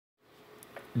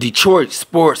Detroit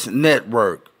Sports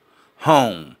Network,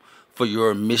 home for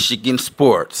your Michigan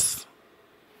sports.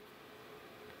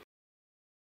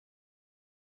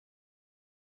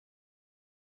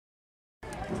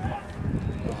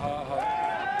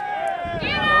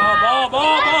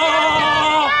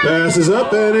 Pass is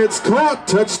up and it's caught.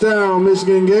 Touchdown,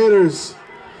 Michigan Gators.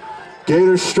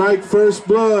 Gators strike first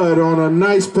blood on a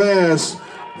nice pass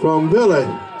from Billy.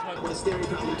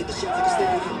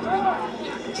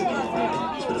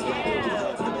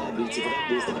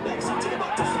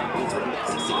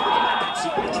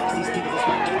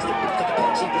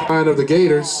 Of the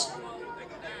Gators.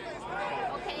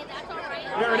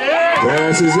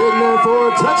 Pass is in there for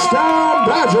a touchdown,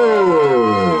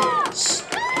 Badgers.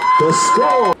 The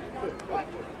score.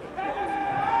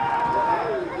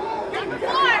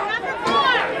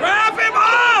 Wrap him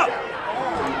up!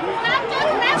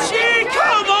 Gee,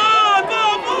 come on,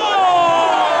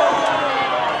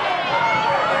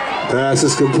 Pass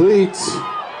is complete.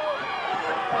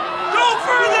 Go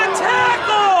for the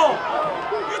tackle!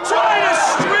 You're trying to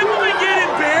strip him and get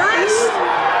embarrassed?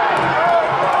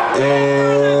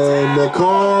 And the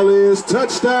call is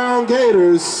touchdown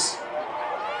Gators.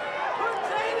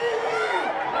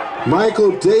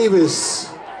 Michael Davis.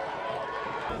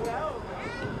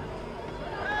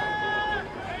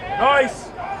 Nice!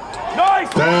 Nice!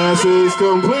 Pass is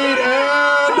complete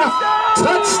and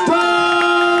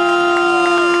touchdown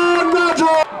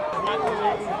Badgers!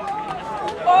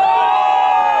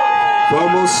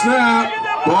 Fumble snap.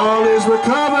 Ball is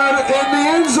recovered in the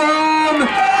end zone.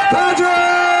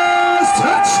 Badgers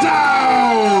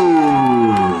touchdown!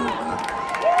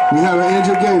 We have an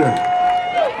injured Gator.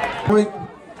 Point.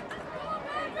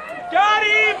 Got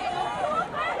him!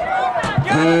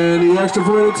 And the extra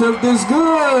point attempt is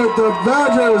good. The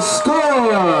Badgers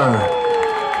score.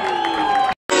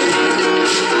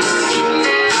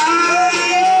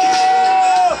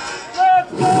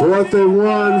 Fourth and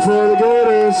 1 for the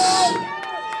Gators.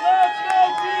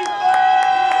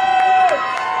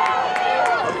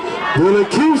 Billy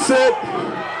keeps it.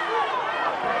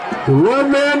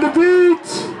 One man to beat.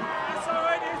 That's all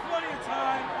right, there's plenty of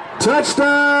time.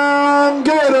 Touchdown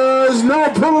Gators. No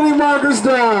penalty markers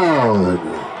down.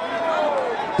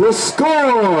 The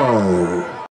score.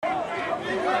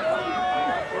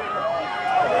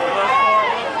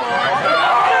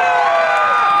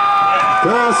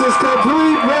 Pass is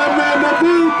complete. One man to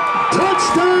beat.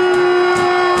 Touchdown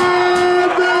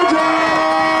Badgers.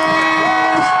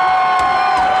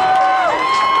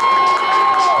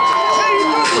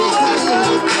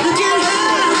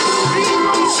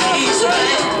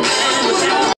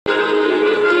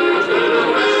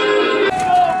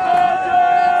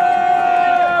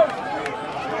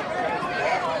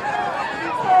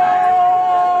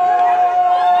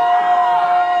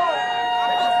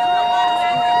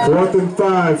 Fourth and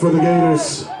 5 for the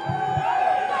Gators.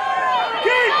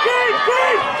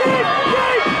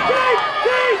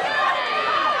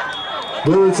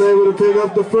 Bullett's able to pick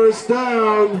up the first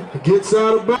down. Gets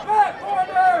out of bounds.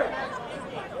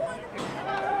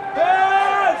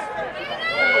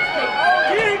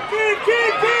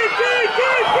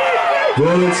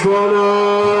 Bullett's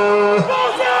gonna.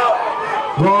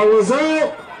 Ball was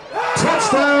out.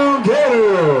 Touchdown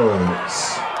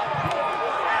Gators.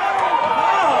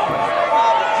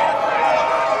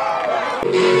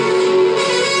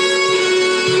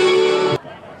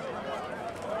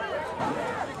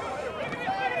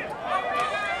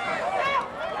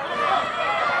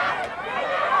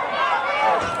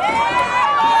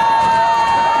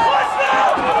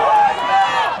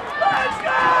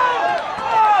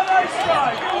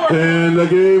 And the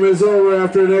game is over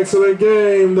after an excellent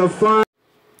game. The final.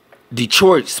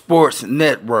 Detroit Sports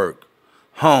Network,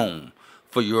 home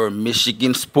for your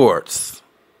Michigan sports.